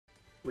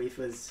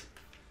Wafers.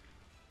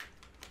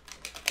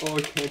 Oh,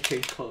 I can't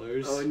change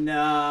colors. Oh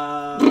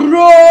no!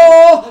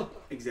 Bro!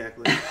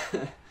 Exactly.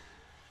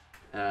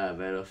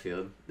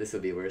 Battlefield. This will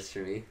be worse for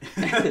me.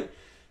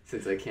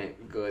 Since I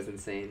can't go as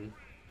insane.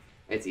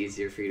 It's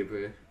easier for you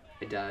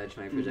to dodge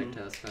my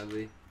projectiles,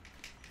 probably.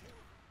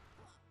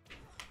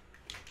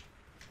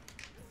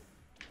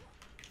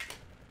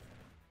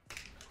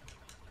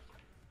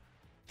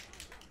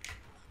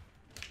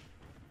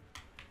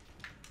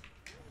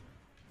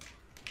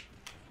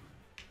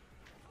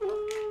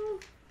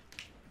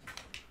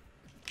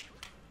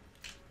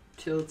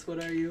 Tilts,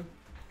 what are you?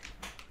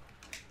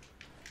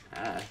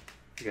 Ah,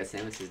 I got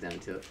Samus's down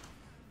tilt.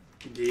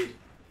 Indeed.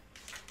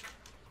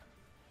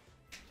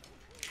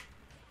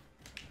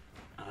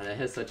 Oh, that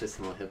has such a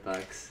small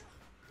hitbox.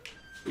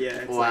 Yeah.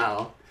 It's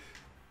wow.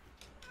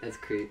 That's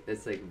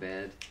That's like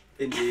bad.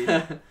 Indeed.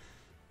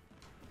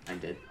 I'm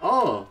dead.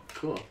 Oh,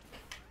 cool.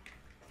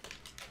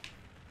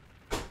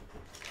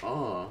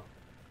 Oh,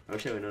 I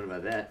wish I would have known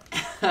about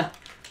that.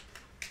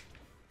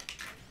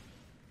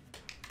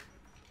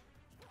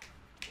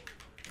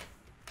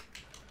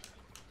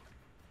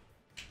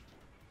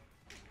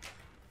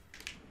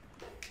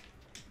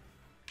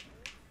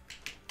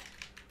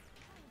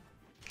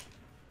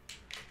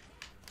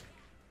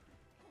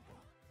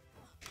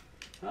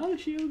 Oh,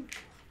 shield.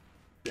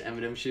 The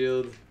M&M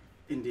shield.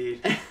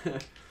 Indeed.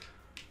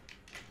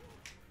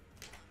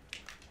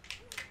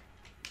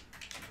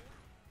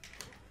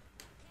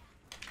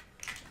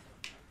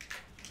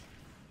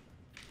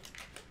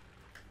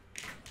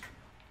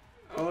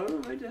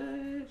 Oh, I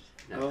died.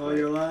 Not Oh, quite.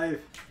 you're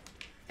alive.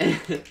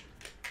 Get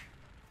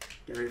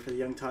ready for the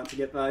young taunt to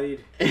get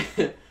bodied.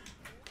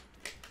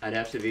 I'd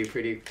have to be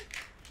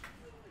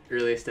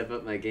really step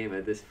up my game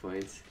at this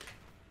point.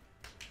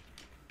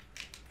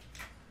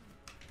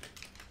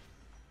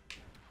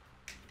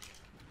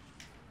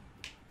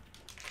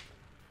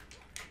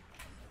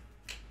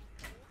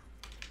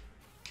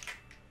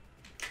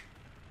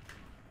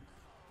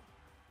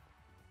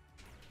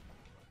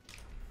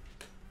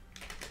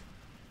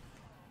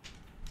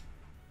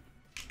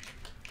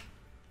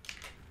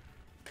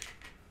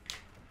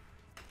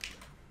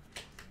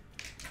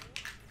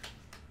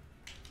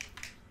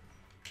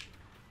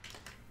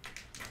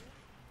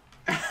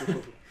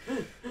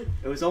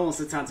 It was almost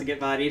a taunt to get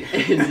bodied.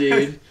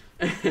 Dude.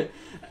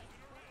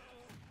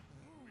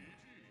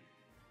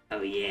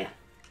 Oh yeah.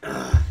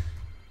 Ugh.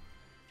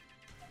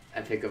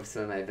 I pick up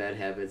some of my bad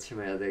habits from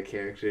my other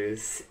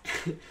characters.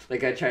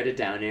 Like I tried to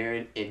down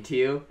air into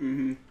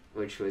you,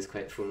 which was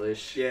quite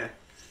foolish. Yeah.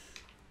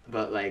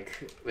 But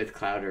like with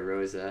Cloud or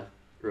Rosa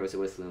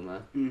with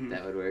Luma,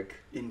 that would work.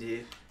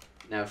 Indeed.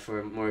 Now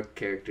for more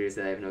characters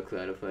that I have no clue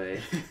how to play.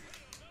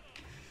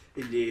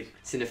 Indeed.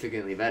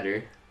 Significantly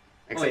better.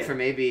 Except for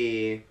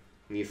maybe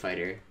Mew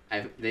Fighter.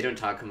 They don't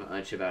talk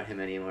much about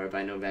him anymore, but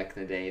I know back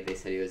in the day they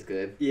said he was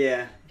good.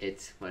 Yeah.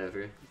 It's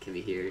whatever. It can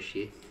be he or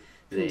she.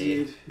 They.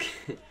 Indeed.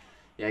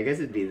 Yeah, I guess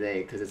it'd be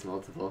they, because it's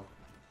multiple.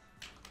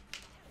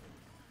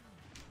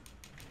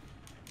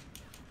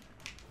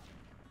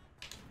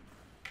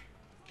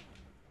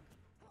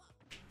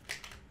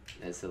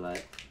 That's a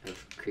lot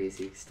of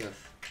crazy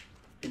stuff.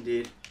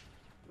 Indeed.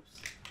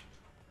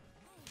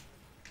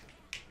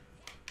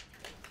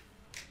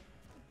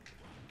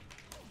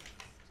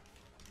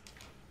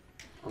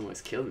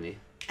 Almost killed me.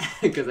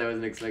 Because I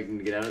wasn't expecting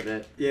to get out of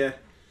that. Yeah.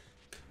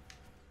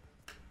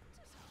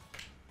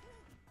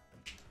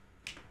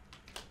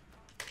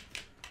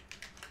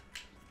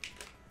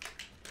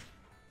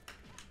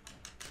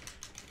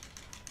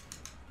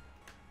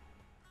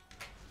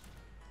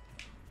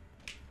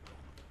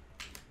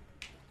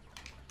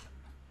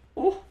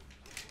 Oh!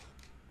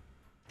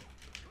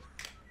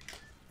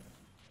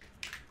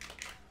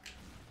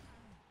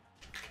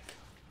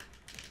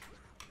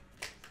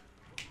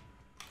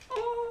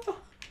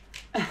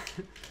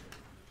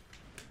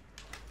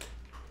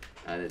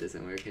 That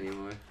doesn't work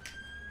anymore.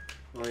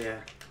 Oh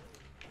yeah.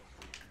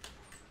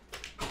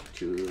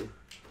 Too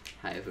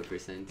high of a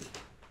percent.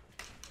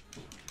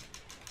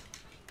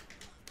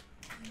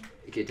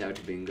 Get out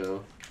to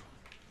Bingo.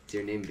 Is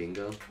your name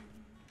Bingo?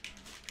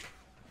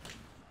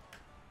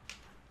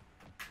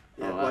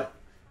 Yeah, Oh, what?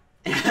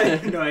 I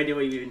have no idea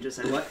what you even just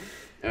said. What?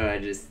 Oh, I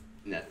just...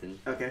 nothing.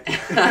 Okay.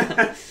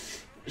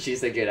 She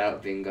said get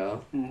out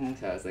Bingo.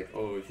 So I was like,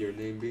 oh, is your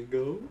name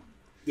Bingo?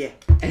 Yeah.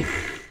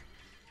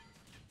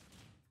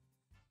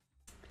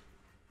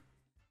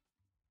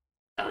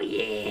 Oh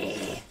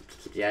yeah!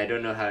 Yeah, I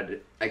don't know how to...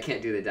 I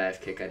can't do the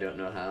dive kick, I don't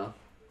know how.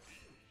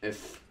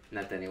 If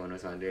not that anyone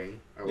was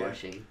wondering or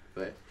watching,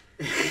 but...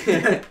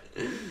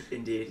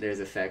 Indeed. There's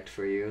a fact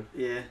for you.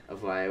 Yeah.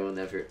 Of why you'll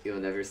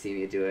never see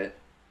me do it.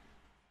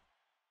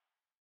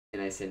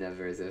 And I say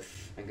never as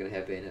if I'm gonna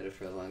have Bayonetta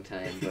for a long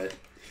time, but...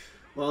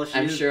 Well,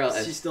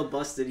 she's still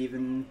busted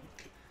even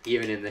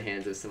in the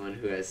hands of someone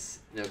who has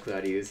no clue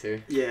how to use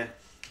her. Yeah.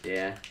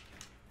 Yeah.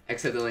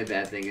 Except the only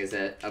bad thing is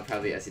that I'll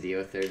probably SD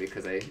with her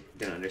because I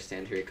don't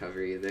understand her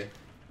recovery either.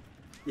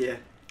 Yeah.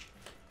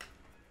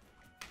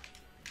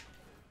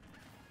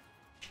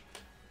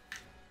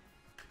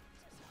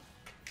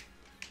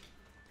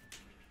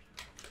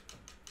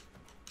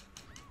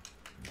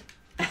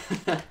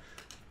 Oh,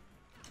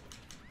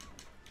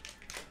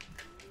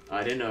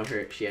 I didn't know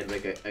she had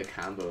like a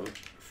combo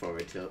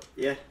forward tilt.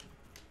 Yeah.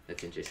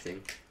 That's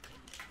interesting.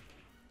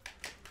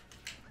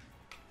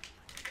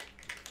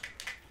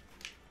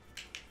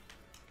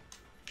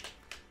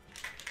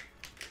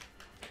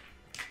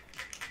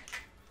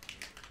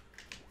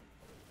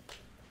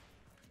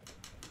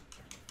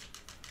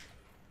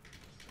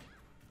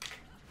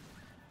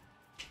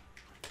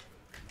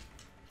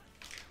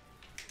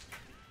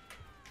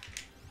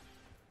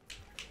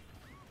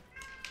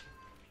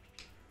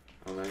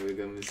 Oh my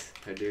Wiggums,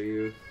 how dare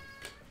you?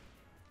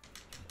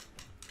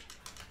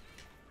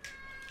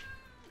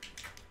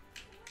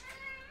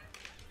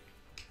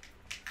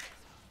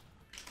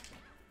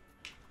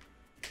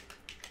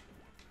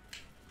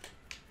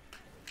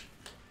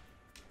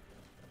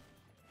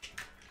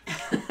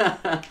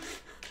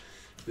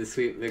 The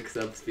sweet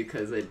mix-ups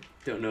because I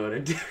don't know what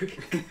I'm doing.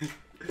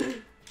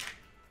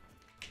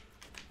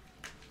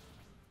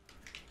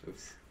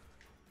 Oops.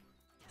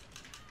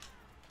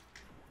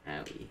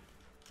 Owie.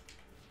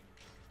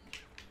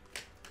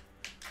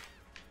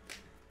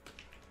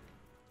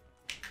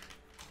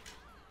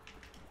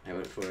 I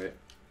went for it.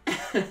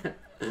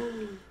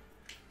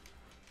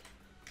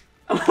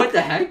 Oh, what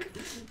the heck?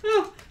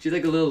 Oh, she's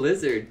like a little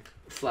lizard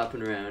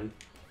flopping around.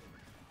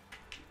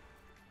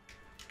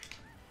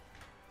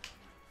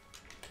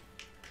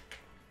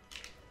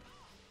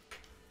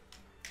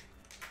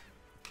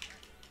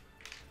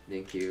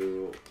 Thank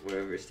you,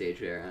 wherever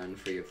stage we're on,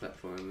 for your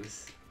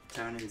platforms.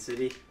 Town and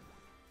city.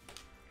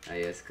 Ah,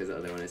 yes, because the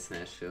other one is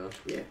Smashville.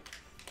 Yeah.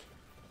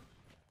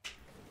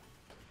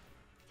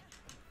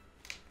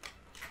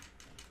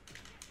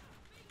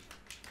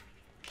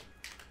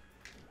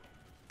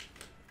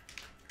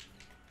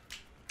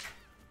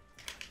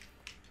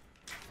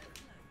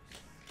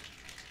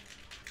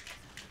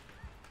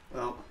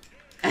 Well.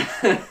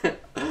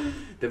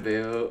 The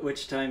Bayo.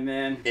 Which time,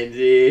 man?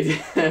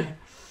 Indeed.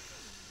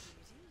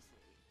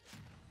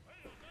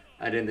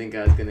 I didn't think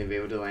I was going to be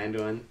able to land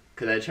one.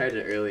 Because I tried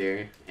it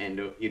earlier, and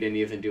you didn't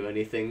even do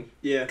anything.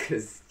 Yeah.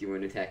 Because you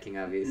weren't attacking,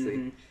 obviously.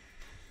 Mm-hmm.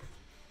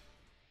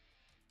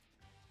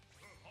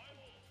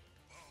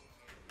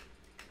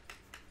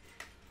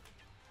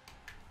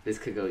 This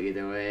could go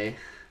either way.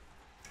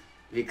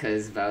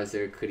 Because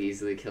Bowser could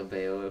easily kill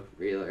Bayo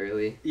real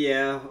early.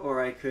 Yeah,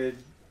 or I could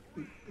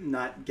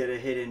not get a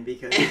hit in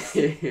because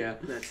yeah.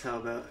 That's how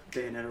about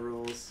Bayonetta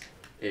rolls.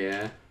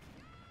 Yeah.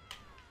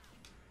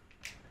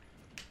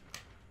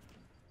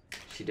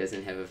 She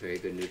doesn't have a very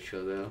good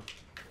neutral though.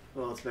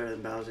 Well, it's better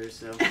than Bowser's,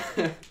 so.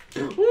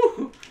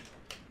 Woo!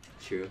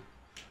 True.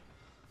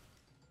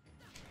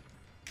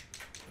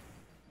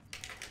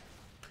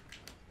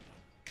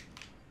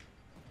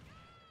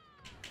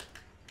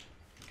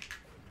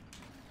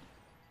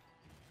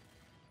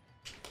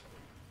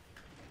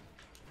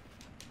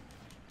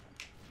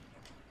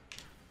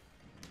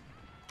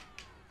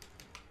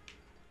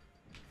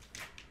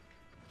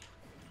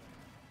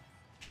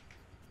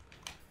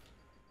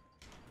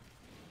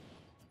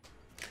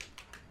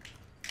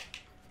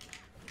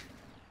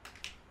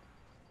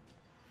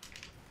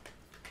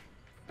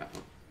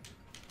 Uh-oh.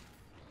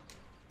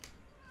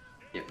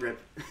 Yep. Rip.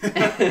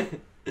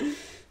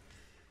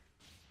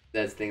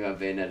 That's the thing about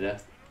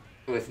Bayonetta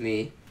with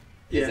me.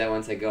 Yeah. Is that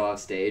once I go off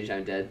stage,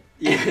 I'm dead.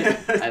 Yeah.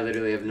 I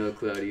literally have no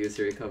clue how to use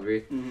her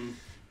recovery. Mm-hmm.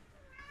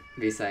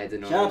 Besides a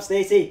Shut normal. up,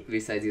 Stacy!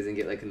 Besides using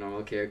it like a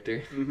normal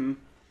character. Mm-hmm.